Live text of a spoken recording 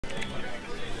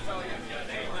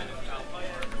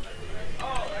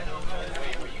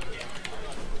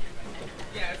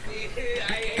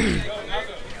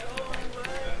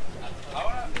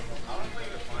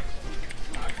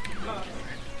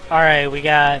Alright, we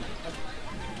got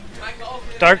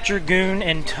Darkdragoon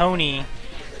and Tony.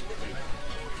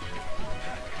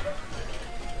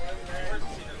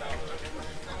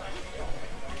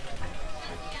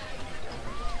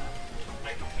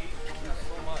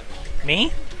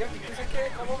 Me?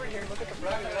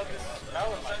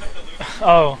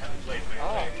 Oh.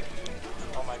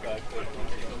 Oh my god.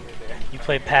 You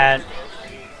play Pat.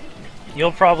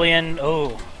 You'll probably end.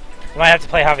 Oh. You might have to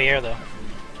play Javier though.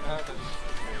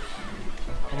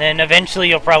 And then eventually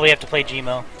you'll probably have to play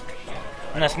Gmo.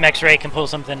 Unless Mexray can pull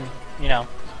something, you know.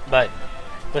 But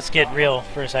let's get real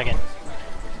for a second.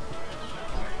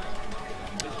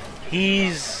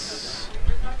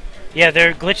 Yeah,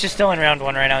 their glitch is still in round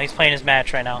 1 right now. He's playing his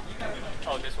match right now.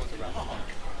 Oh, this one's round 1.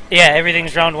 Yeah,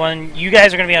 everything's round 1. You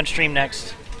guys are going to be on stream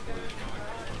next.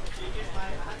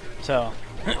 So.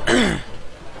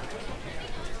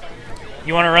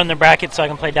 You want to run the bracket so I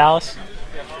can play Dallas?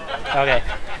 Okay.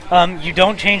 You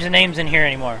don't change the names in here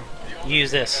anymore. You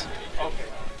use this.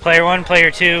 Player 1, player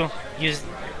 2, use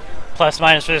plus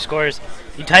minus for the scores.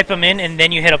 You type them in and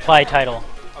then you hit apply title.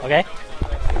 Okay?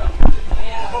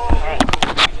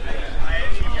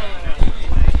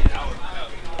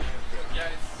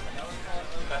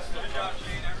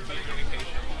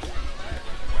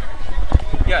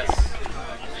 Yes.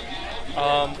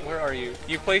 Where are you?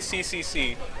 You play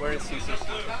CCC. Where is CCC?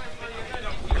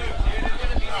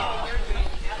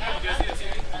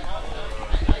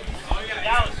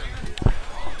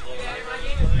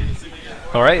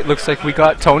 Alright, looks like we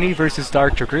got Tony versus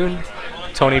Darkdragoon.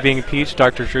 Tony being Peach,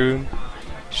 Darkdragoon,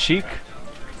 Sheik.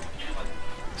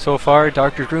 So far,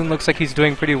 Darkdragoon looks like he's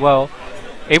doing pretty well.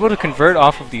 Able to convert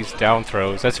off of these down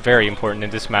throws. That's very important in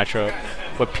this matchup.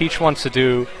 What Peach wants to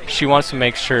do, she wants to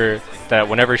make sure that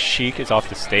whenever Sheik is off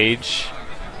the stage,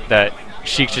 that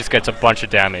Sheik just gets a bunch of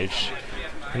damage.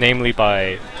 Namely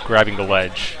by grabbing the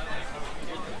ledge.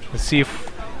 Let's see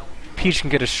if Peach can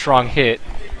get a strong hit.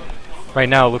 Right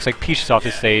now, it looks like Peach is off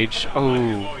the stage.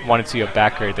 Oh, wanted to see a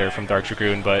back air there from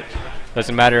Darkdragoon, but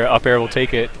doesn't matter. Up air will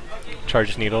take it.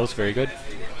 Charges needles, very good.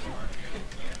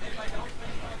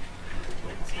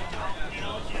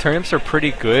 Turnips are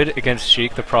pretty good against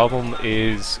Sheik. The problem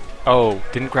is, oh,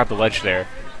 didn't grab the ledge there.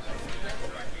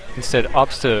 Instead,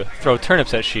 opts to throw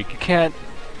turnips at Sheik.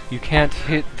 You can't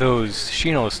hit those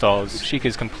Shino stalls. Sheik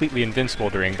is completely invincible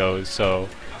during those, so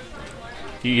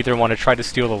you either want to try to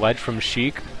steal the ledge from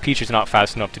Sheik. Peach is not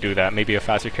fast enough to do that. Maybe a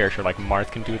faster character like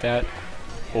Marth can do that.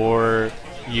 Or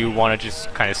you want to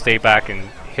just kind of stay back and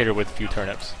hit her with a few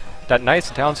turnips. That nice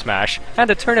down smash,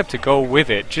 and a turnip to go with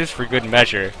it, just for good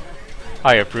measure.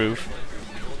 I approve.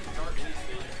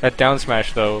 That down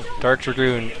smash though,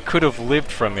 Darkdragoon could have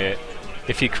lived from it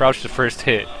if he crouched the first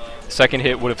hit. Second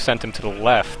hit would have sent him to the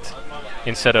left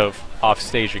instead of off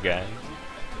stage again.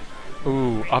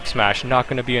 Ooh, up smash, not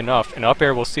going to be enough. An up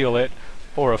air will seal it,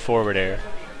 or a forward air.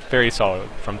 Very solid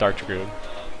from Darkdragoon.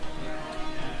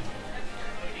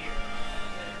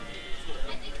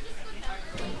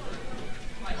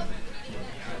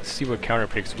 Let's see what counter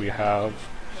picks we have.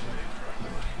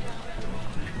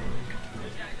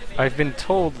 I've been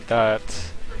told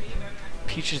that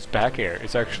Peach's back air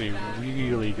is actually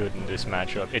really good in this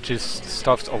matchup. It just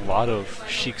stuffs a lot of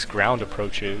Sheik's ground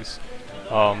approaches.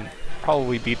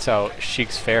 Probably beats out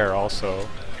Sheik's fair also.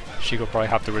 Sheik will probably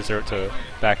have to resort to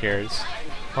back airs.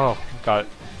 Oh, got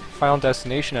Final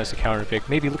Destination as a counter pick.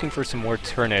 Maybe looking for some more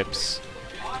turnips.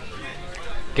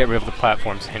 Get rid of the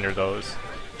platforms to hinder those.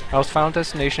 How's Final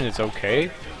Destination is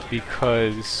okay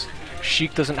because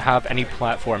Sheik doesn't have any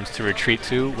platforms to retreat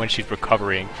to when she's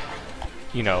recovering.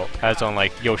 You know, as on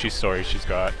like Yoshi's story she's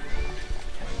got.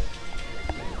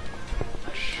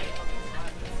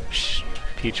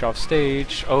 Peach off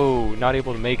stage. Oh, not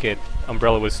able to make it.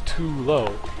 Umbrella was too low.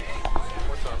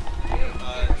 What's up?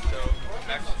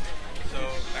 Max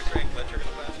rank, let her go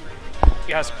last.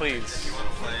 Yes, please. You want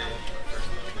to play first?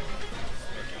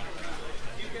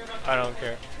 I don't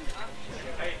care.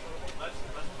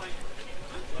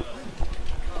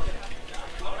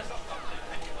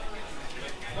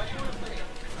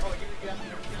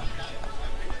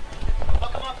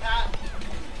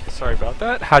 Sorry about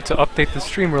that. Had to update the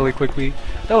stream really quickly.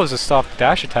 That was a soft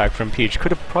dash attack from Peach.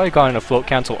 Could have probably gone a float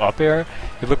cancel up air.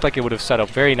 It looked like it would have set up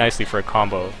very nicely for a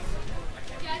combo.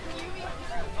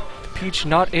 Peach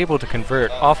not able to convert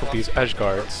off of these edge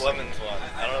guards. Lemon's one.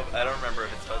 I don't remember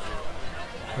if it's fuzzy.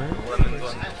 Lemon's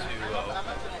one 2-0.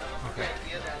 Okay.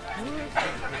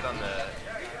 He's on the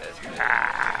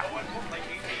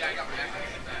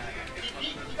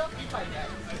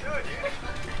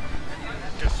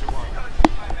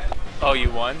Oh,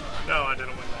 you won? No, I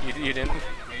didn't win that. You didn't?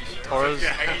 Toro's...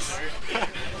 Yes.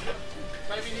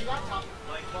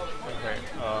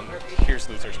 Okay, here's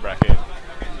loser's bracket.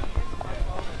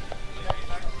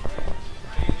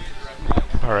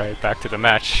 Alright, back to the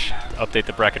match. Update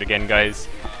the bracket again, guys.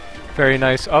 Very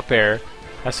nice up air.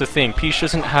 That's the thing, Peach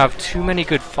doesn't have too many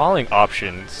good falling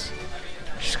options.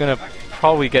 She's gonna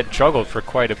probably get juggled for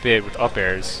quite a bit with up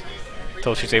airs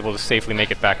until she's able to safely make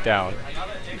it back down.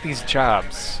 These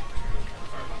jabs.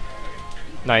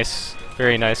 Nice,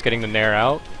 very nice getting the nair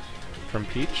out from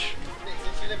Peach.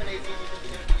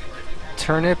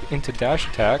 Turnip into dash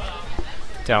attack.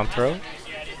 Down throw.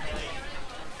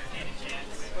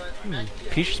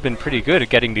 Peach has been pretty good at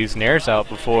getting these nairs out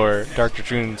before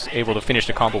Darkdragoon's able to finish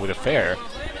the combo with a fair.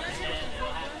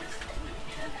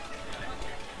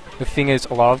 The thing is,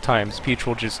 a lot of times Peach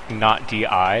will just not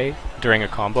DI during a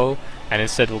combo and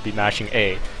instead will be mashing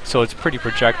A. So it's pretty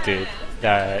projected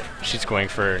that she's going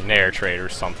for a nair trade or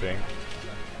something.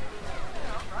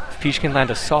 If Peach can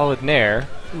land a solid nair,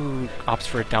 opts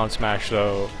for a down smash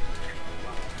though.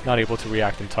 Not able to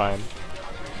react in time.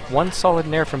 One solid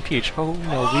nair from Peach. Oh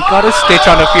no, we got a Stitch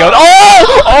on the field.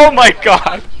 Oh! Oh my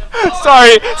god!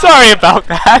 Sorry about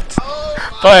that.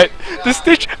 But the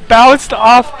Stitch bounced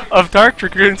off of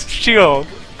Darkdragoon's shield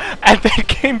and then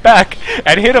came back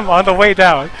and hit him on the way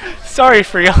down. Sorry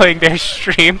for yelling there,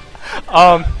 stream.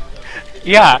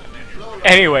 Yeah.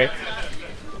 Anyway,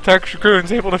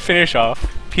 Darkdragoon's able to finish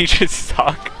off Peach's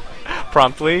stock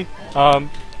promptly.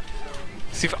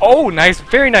 See if, oh, nice,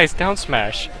 very nice down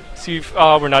smash. See if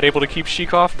we're not able to keep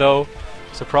Sheik off though.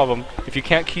 It's a problem. If you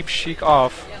can't keep Sheik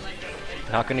off,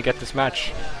 you're not gonna get this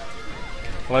match.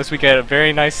 Unless we get a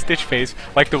very nice Stitch phase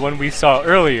like the one we saw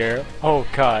earlier. Oh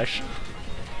gosh.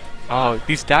 Oh,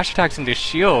 these dash attacks into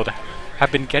shield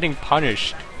have been getting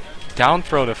punished. Down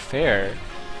throw to fair.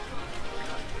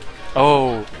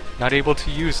 Oh, not able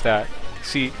to use that.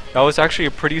 See, that was actually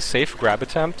a pretty safe grab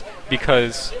attempt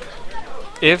because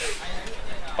if...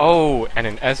 Oh, and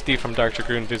an SD from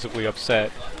Darkdragoon visibly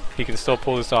upset. He can still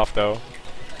pull this off though.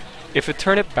 If a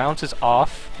turnip bounces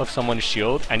off of someone's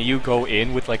shield and you go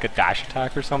in with like a dash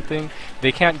attack or something,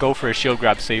 they can't go for a shield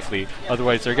grab safely.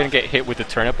 Otherwise they're going to get hit with the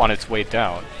turnip on its way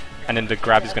down. And then the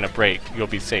grab is going to break. You'll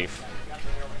be safe.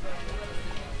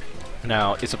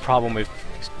 Now, it's a problem if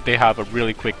they have a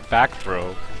really quick back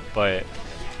throw, but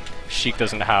Sheik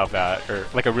doesn't have that, or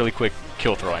like a really quick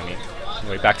kill throw, I mean.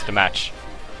 Anyway, back to the match.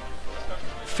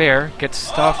 Fair gets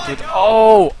stuffed with...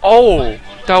 Oh! Oh!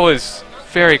 That was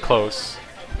very close.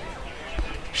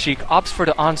 Sheik opts for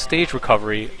the on-stage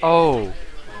recovery. Oh!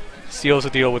 Seals the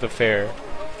deal with a fair.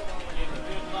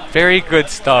 Very good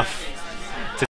stuff